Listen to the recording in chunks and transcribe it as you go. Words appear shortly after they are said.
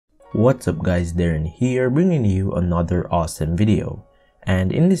What's up guys, Deron here, bringing you another awesome video.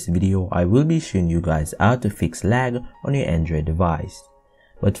 And in this video, I will be showing you guys how to fix lag on your Android device.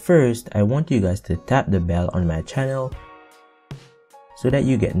 But first, I want you guys to tap the bell on my channel so that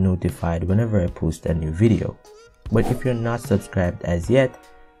you get notified whenever I post a new video. But if you're not subscribed as yet,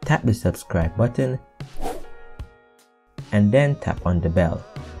 tap the subscribe button and then tap on the bell.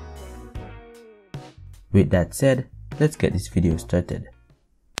 With that said, let's get this video started.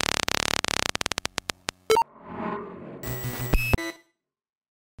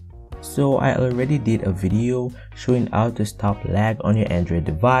 So I already did a video showing how to stop lag on your Android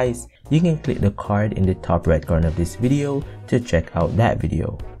device. You can click the card in the top right corner of this video to check out that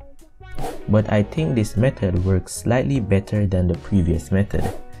video. But I think this method works slightly better than the previous method.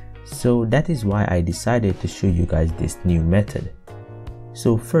 So that is why I decided to show you guys this new method.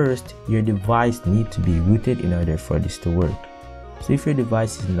 So first, your device needs to be rooted in order for this to work. So if your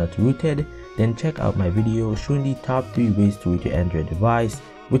device is not rooted, then check out my video showing the top 3 ways to root your Android device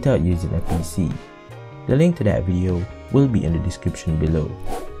without using a PC. The link to that video will be in the description below,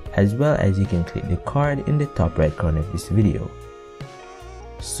 as well as you can click the card in the top right corner of this video.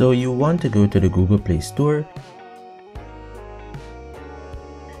 So you want to go to the Google Play Store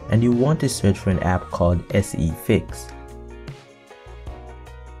and you want to search for an app called SEfix.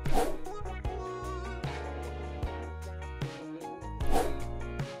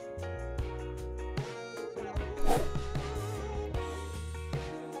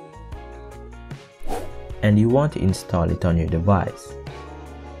 And you want to install it on your device.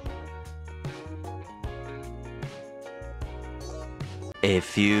 A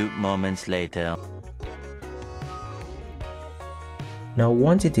few moments later. Now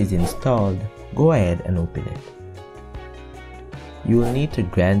once it is installed, go ahead and open it. You will need to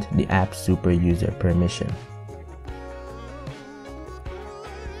grant the app super user permission.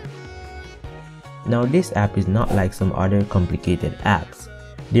 Now this app is not like some other complicated apps.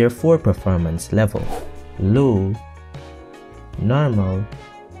 There are 4 performance levels: low, normal,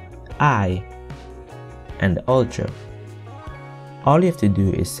 high, and ultra. All you have to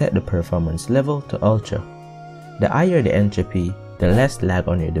do is set the performance level to ultra. The higher the entropy, the less lag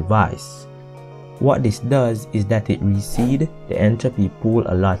on your device. What this does is that it reseeds the entropy pool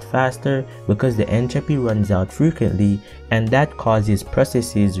a lot faster because the entropy runs out frequently, and that causes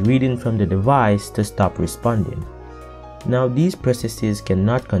processes reading from the device to stop responding. Now these processes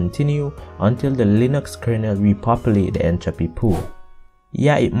cannot continue until the Linux kernel repopulates the entropy pool.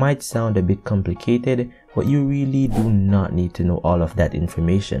 Yeah, it might sound a bit complicated, but you really do not need to know all of that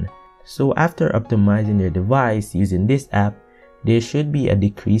information. So after optimizing your device using this app, there should be a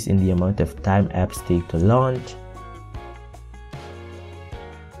decrease in the amount of time apps take to launch.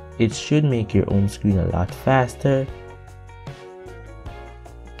 It should make your home screen a lot faster.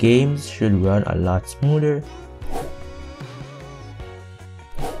 Games should run a lot smoother.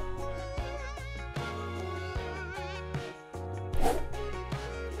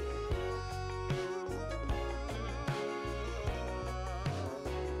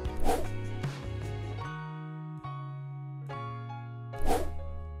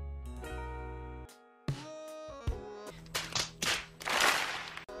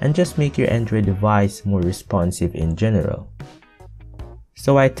 And just make your Android device more responsive in general.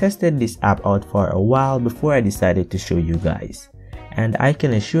 So I tested this app out for a while before I decided to show you guys, and I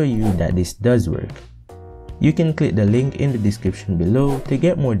can assure you that this does work. You can click the link in the description below to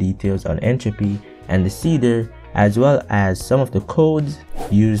get more details on entropy and the seeder, as well as some of the codes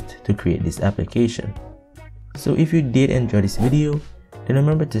used to create this application. So if you did enjoy this video, then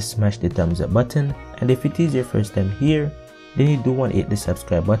remember to smash the thumbs up button, and if it is your first time here, then you do want to hit the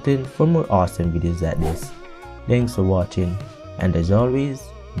subscribe button for more awesome videos like this. Thanks for watching, and as always,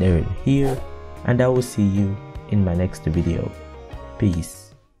 Deron here, and I will see you in my next video. Peace.